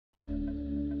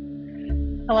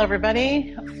Hello,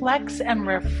 everybody. Flex and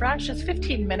refresh. It's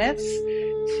 15 minutes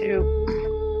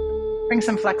to bring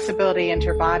some flexibility into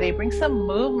your body, bring some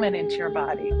movement into your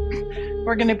body.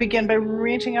 We're going to begin by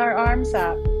reaching our arms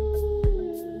up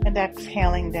and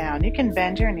exhaling down. You can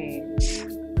bend your knees.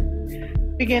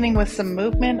 Beginning with some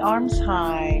movement, arms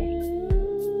high.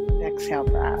 Exhale,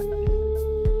 breath.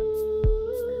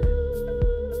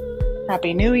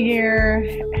 Happy New Year.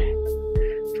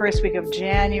 First week of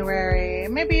January.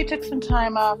 Maybe you took some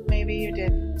time off, maybe you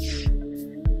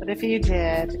didn't. But if you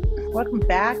did, welcome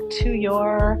back to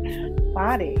your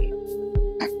body.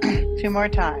 2 more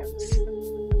times.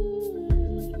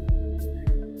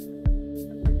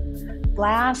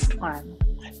 Last one.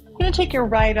 You're going to take your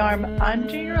right arm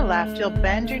under your left. You'll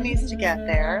bend your knees to get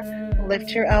there.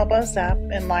 Lift your elbows up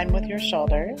in line with your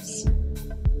shoulders.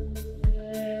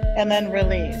 And then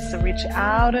release. So reach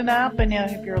out and up, and you'll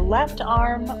have your left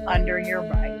arm under your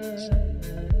right.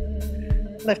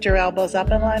 Lift your elbows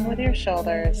up in line with your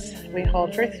shoulders. We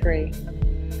hold for 3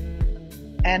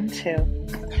 and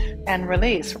 2 and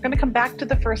release. We're going to come back to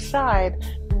the first side.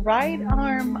 Right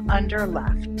arm under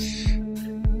left.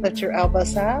 Lift your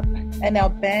elbows up, and now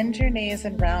bend your knees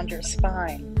and round your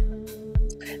spine.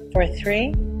 For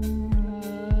 3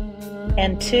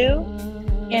 and 2.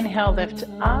 Inhale, lift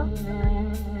up.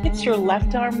 It's your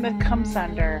left arm that comes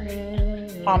under.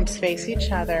 Palms face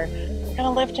each other. We're going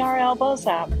to lift our elbows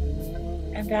up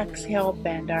and exhale,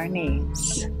 bend our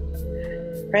knees.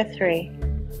 For 3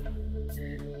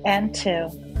 and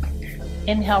 2.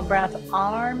 Inhale, breath,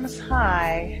 arms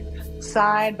high,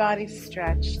 side body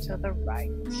stretch to the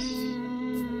right.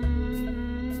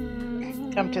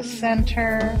 Come to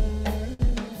center,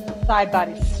 side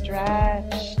body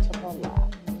stretch to the left.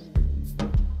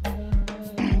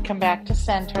 Come back to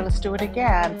center. Let's do it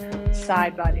again.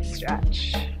 Side body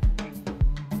stretch.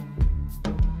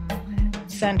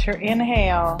 Center,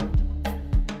 inhale.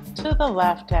 To the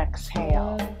left,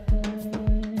 exhale.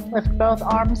 Lift both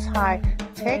arms high.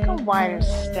 Take a wider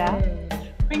step.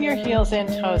 Bring your heels in,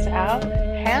 toes out.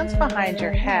 Hands behind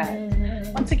your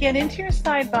head. Once again, into your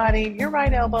side body, your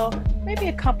right elbow, maybe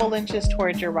a couple inches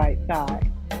towards your right thigh.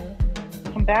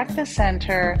 Come back to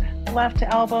center. Left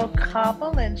elbow,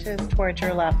 couple inches towards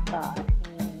your left thigh.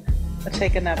 Let's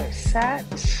take another set.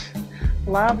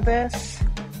 Love this.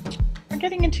 We're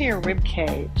getting into your rib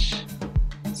cage.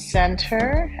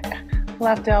 Center,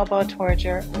 left elbow towards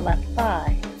your left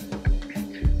thigh.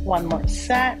 One more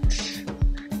set.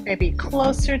 Maybe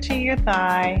closer to your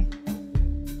thigh.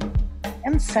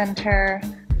 And center,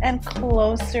 and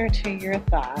closer to your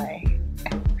thigh.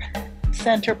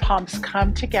 Center, palms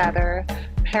come together.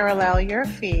 Parallel your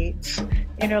feet.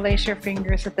 Interlace your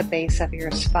fingers at the base of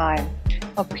your spine.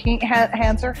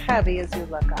 Hands are heavy as you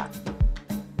look up.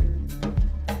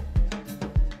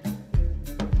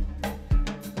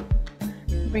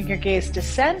 Bring your gaze to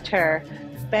center.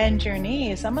 Bend your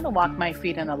knees. I'm going to walk my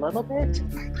feet in a little bit.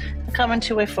 Come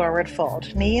into a forward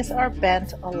fold. Knees are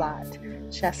bent a lot.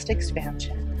 Chest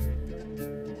expansion.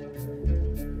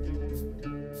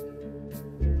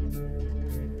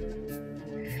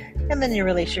 And then you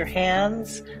release your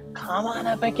hands. Come on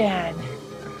up again.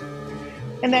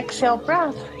 And exhale,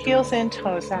 breath. Heels in,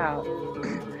 toes out.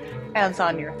 Hands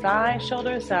on your thigh,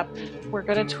 shoulders up. We're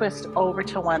going to twist over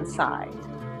to one side.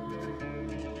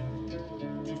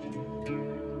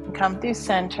 Come through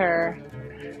center.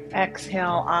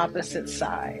 Exhale, opposite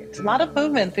side. A lot of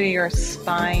movement through your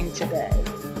spine today.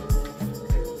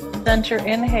 Center,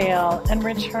 inhale, and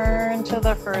return to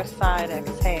the first side.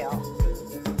 Exhale.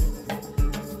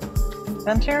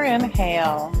 Center,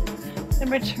 inhale, and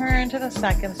return to the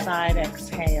second side,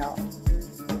 exhale.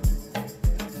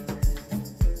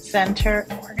 Center,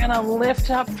 we're gonna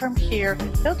lift up from here.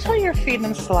 Tilt your feet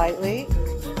in slightly,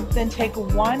 then take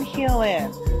one heel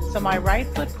in. So my right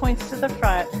foot points to the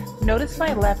front. Notice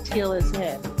my left heel is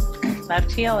in.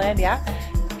 Left heel in, yeah.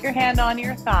 Put your hand on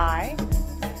your thigh,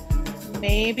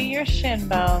 maybe your shin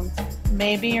bones,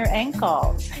 maybe your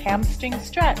ankles. Hamstring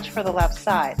stretch for the left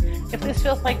side. If this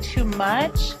feels like too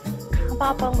much, come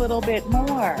up a little bit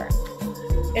more.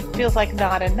 It feels like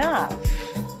not enough.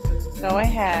 Go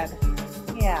ahead.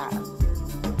 Yeah.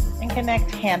 And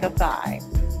connect hand to thigh.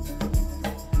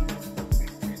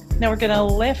 Now we're going to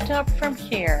lift up from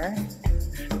here.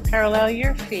 Parallel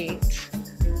your feet.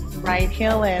 Right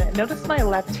heel in. Notice my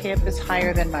left hip is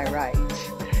higher than my right.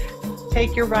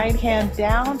 Take your right hand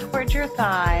down towards your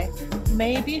thigh.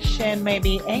 Maybe shin,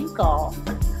 maybe ankle.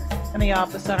 And the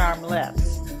opposite arm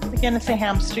lifts. Begin to say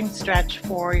hamstring stretch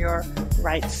for your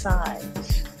right side.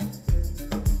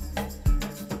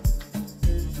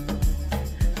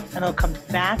 And it'll come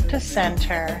back to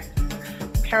center.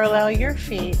 Parallel your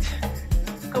feet.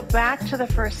 Go back to the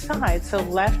first side. So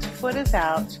left foot is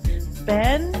out.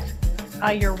 Bend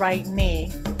your right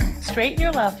knee. Straighten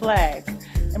your left leg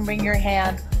and bring your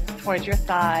hand towards your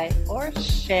thigh or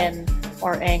shin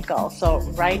or ankle. So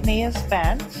right knee is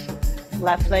bent,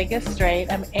 left leg is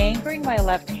straight. I'm anchoring my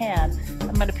left hand.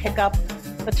 I'm going to pick up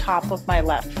the top of my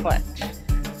left foot.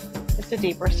 Just a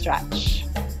deeper stretch.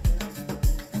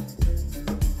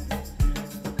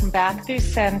 Come back through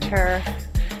center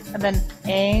and then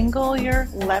angle your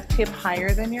left hip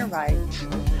higher than your right.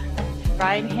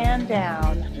 Right hand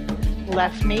down,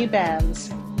 left knee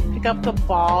bends. Pick up the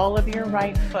ball of your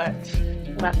right foot.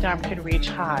 Left arm could reach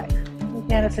high.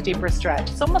 Again, it's a deeper stretch.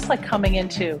 It's almost like coming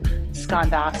into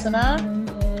Skandasana,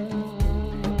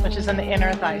 which is an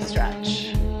inner thigh stretch.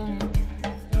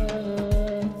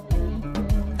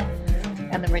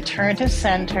 And then return to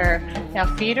center. Now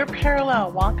feet are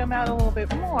parallel. Walk them out a little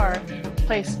bit more.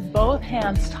 Place both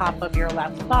hands top of your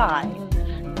left thigh.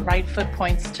 Right foot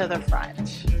points to the front.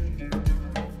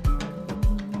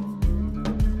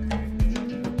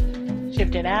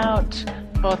 Shift it out.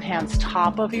 Both hands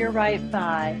top of your right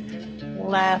thigh.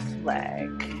 Left leg.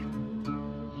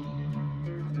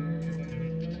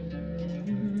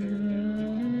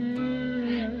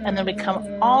 And then we come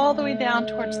all the way down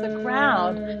towards the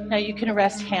ground. Now you can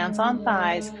rest hands on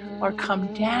thighs or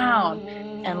come down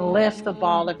and lift the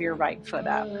ball of your right foot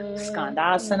up.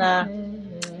 Skandasana.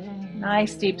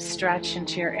 Nice deep stretch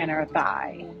into your inner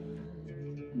thigh.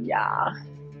 Yeah.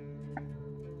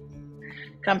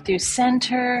 Come through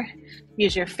center.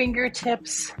 Use your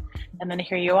fingertips. And then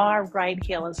here you are. Right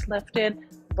heel is lifted.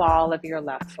 Ball of your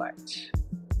left foot.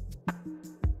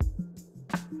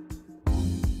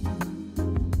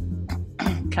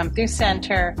 Come through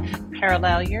center,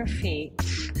 parallel your feet,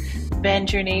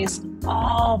 bend your knees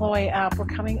all the way up. We're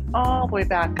coming all the way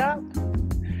back up,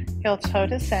 heel toe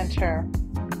to center.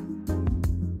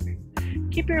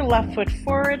 Keep your left foot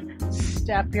forward,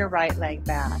 step your right leg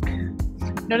back.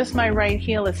 Notice my right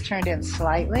heel is turned in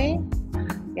slightly,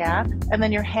 yeah, and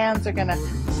then your hands are gonna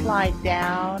slide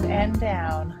down and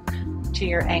down to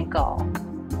your ankle.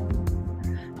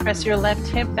 Press your left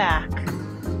hip back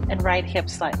and right hip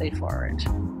slightly forward.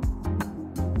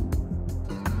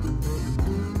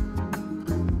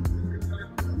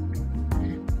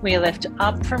 We lift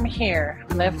up from here,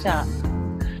 lift up.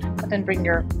 And then bring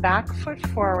your back foot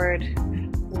forward,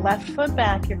 left foot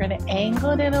back. You're gonna angle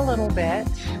it in a little bit.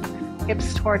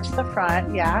 Hips towards the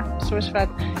front, yeah, towards the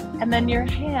front. And then your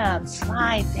hands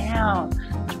slide down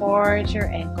towards your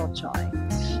ankle joint.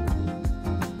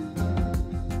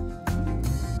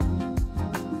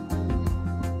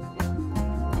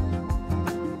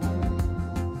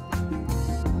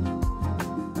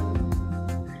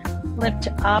 Lift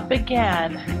up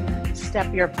again,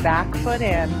 step your back foot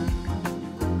in,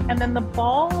 and then the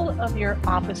ball of your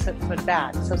opposite foot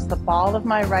back. So it's the ball of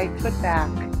my right foot back.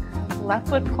 Left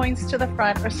foot points to the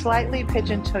front or slightly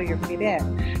pigeon toe your feet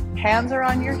in. Hands are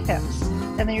on your hips,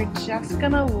 and then you're just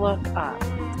gonna look up.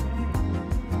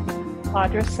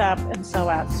 Quadricep and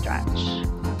psoas stretch.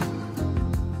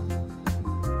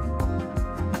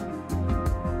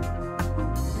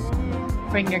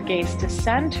 Bring your gaze to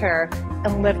center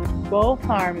and lift both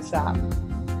arms up.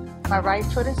 My right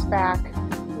foot is back,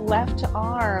 left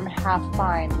arm half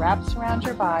bind, wraps around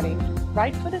your body.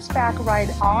 Right foot is back, right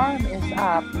arm is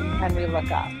up, and we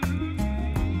look up.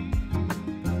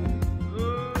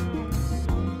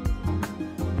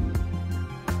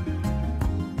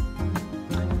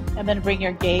 And then bring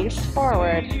your gaze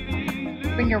forward.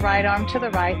 Bring your right arm to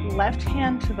the right, left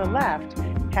hand to the left,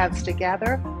 hands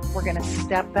together. We're gonna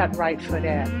step that right foot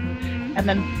in. And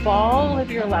then ball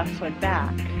of your left foot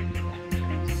back.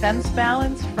 Sense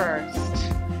balance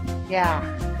first. Yeah.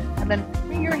 And then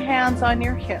bring your hands on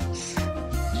your hips.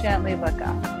 Gently look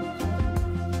up.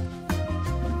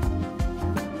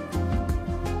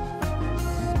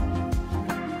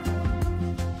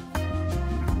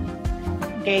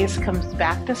 Gaze comes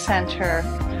back to center.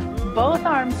 Both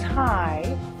arms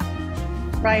high.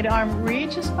 Right arm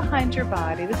reaches behind your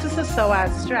body. This is a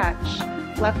psoas stretch.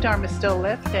 Left arm is still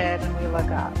lifted and we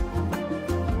look up.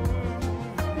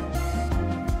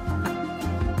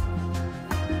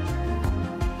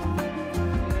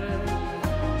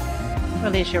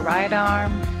 Release your right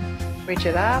arm, reach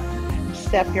it up,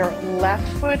 step your left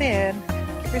foot in,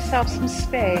 give yourself some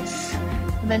space,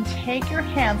 and then take your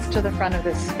hands to the front of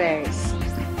this space.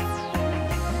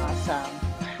 Awesome.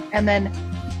 And then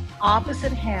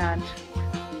opposite hand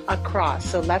across,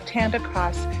 so left hand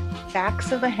across,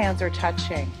 backs of the hands are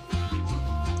touching.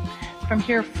 From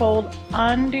here, fold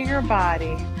under your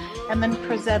body and then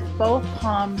present both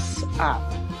palms up.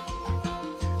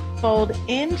 Fold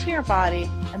into your body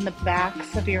and the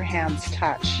backs of your hands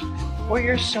touch, or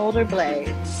your shoulder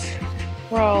blades.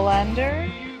 Roll under,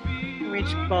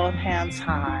 reach both hands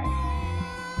high.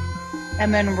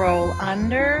 And then roll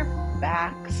under,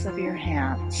 backs of your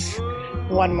hands.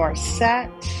 One more set.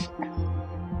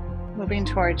 Moving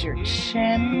towards your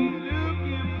chin.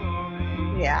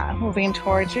 Yeah, moving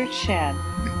towards your chin.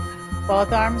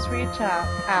 Both arms reach up,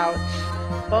 out.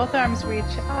 Both arms reach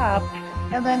up.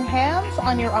 And then hands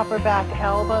on your upper back,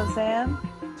 elbows in.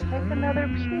 Take another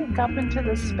peek up into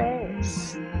the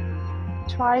space.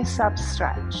 Tricep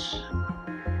stretch.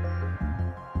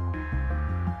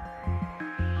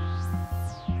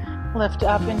 Lift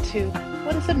up into,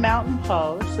 what is a mountain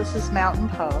pose? This is mountain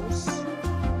pose.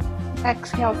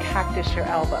 Exhale, cactus your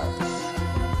elbows.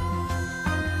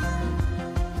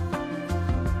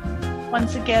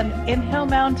 Once again, inhale,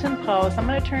 mountain pose. I'm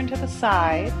going to turn to the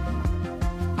side.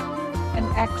 And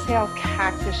exhale,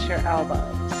 cactus your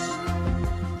elbows.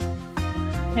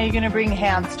 Now you're going to bring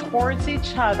hands towards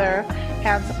each other,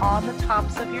 hands on the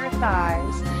tops of your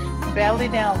thighs, belly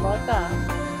down, look up.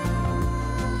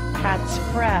 Cat's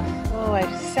breath. Oh, I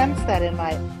sense that in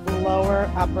my lower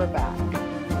upper back.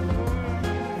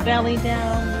 Belly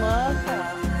down, look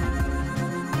up.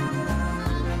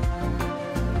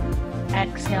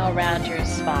 Exhale, round your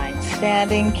spine.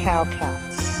 Standing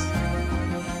cow-cats.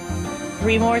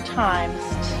 3 more times.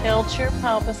 Tilt your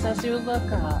pelvis as you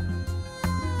look up.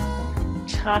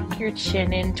 Tuck your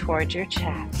chin in towards your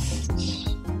chest.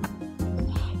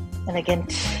 And again,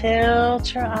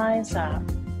 tilt your eyes up.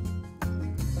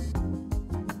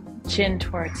 Chin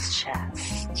towards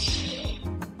chest.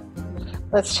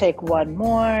 Let's take one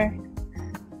more.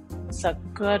 So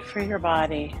good for your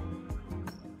body.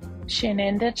 Chin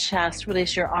into chest.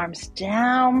 Release your arms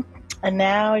down. And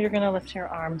now you're going to lift your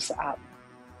arms up.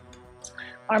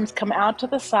 Arms come out to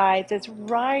the sides. It's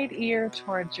right ear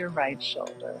towards your right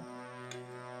shoulder.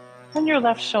 And your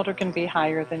left shoulder can be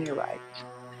higher than your right.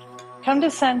 Come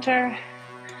to center.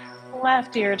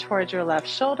 Left ear towards your left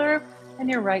shoulder. And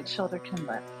your right shoulder can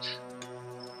lift.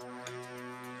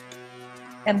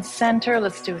 And center,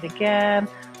 let's do it again.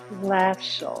 Left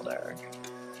shoulder.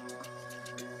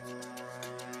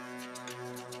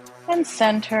 And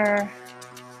center,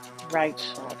 right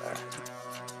shoulder.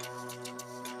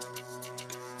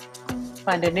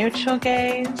 Find a neutral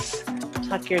gaze.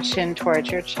 Tuck your chin towards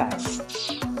your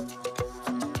chest.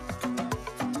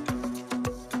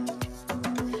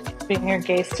 Bring your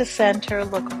gaze to center.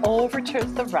 Look over to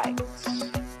the right.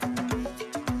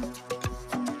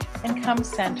 And come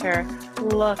center.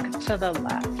 Look to the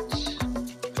left.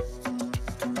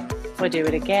 We'll do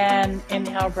it again.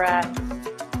 Inhale, breath,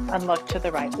 and look to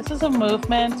the right. This is a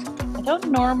movement I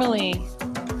don't normally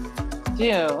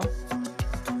do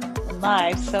in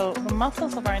life, so the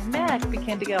muscles of our neck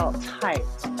begin to get all tight.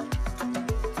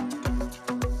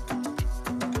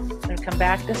 Then come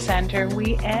back to center.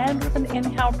 We end with an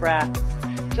inhale breath,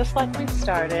 just like we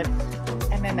started,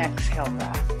 and an exhale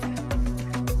breath.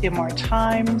 A few more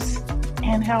times.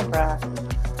 Inhale, breath.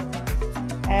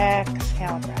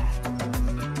 Exhale,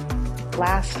 breath.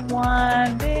 Last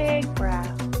one, big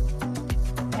breath.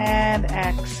 And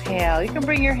exhale. You can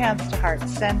bring your hands to heart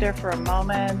center for a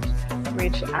moment.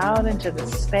 Reach out into the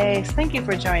space. Thank you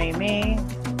for joining me,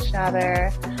 each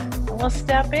other. And we'll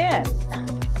step in.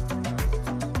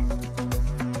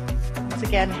 Once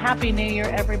again, Happy New Year,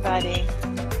 everybody.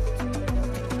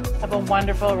 Have a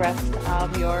wonderful rest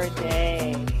of your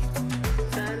day.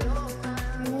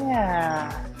 Yeah.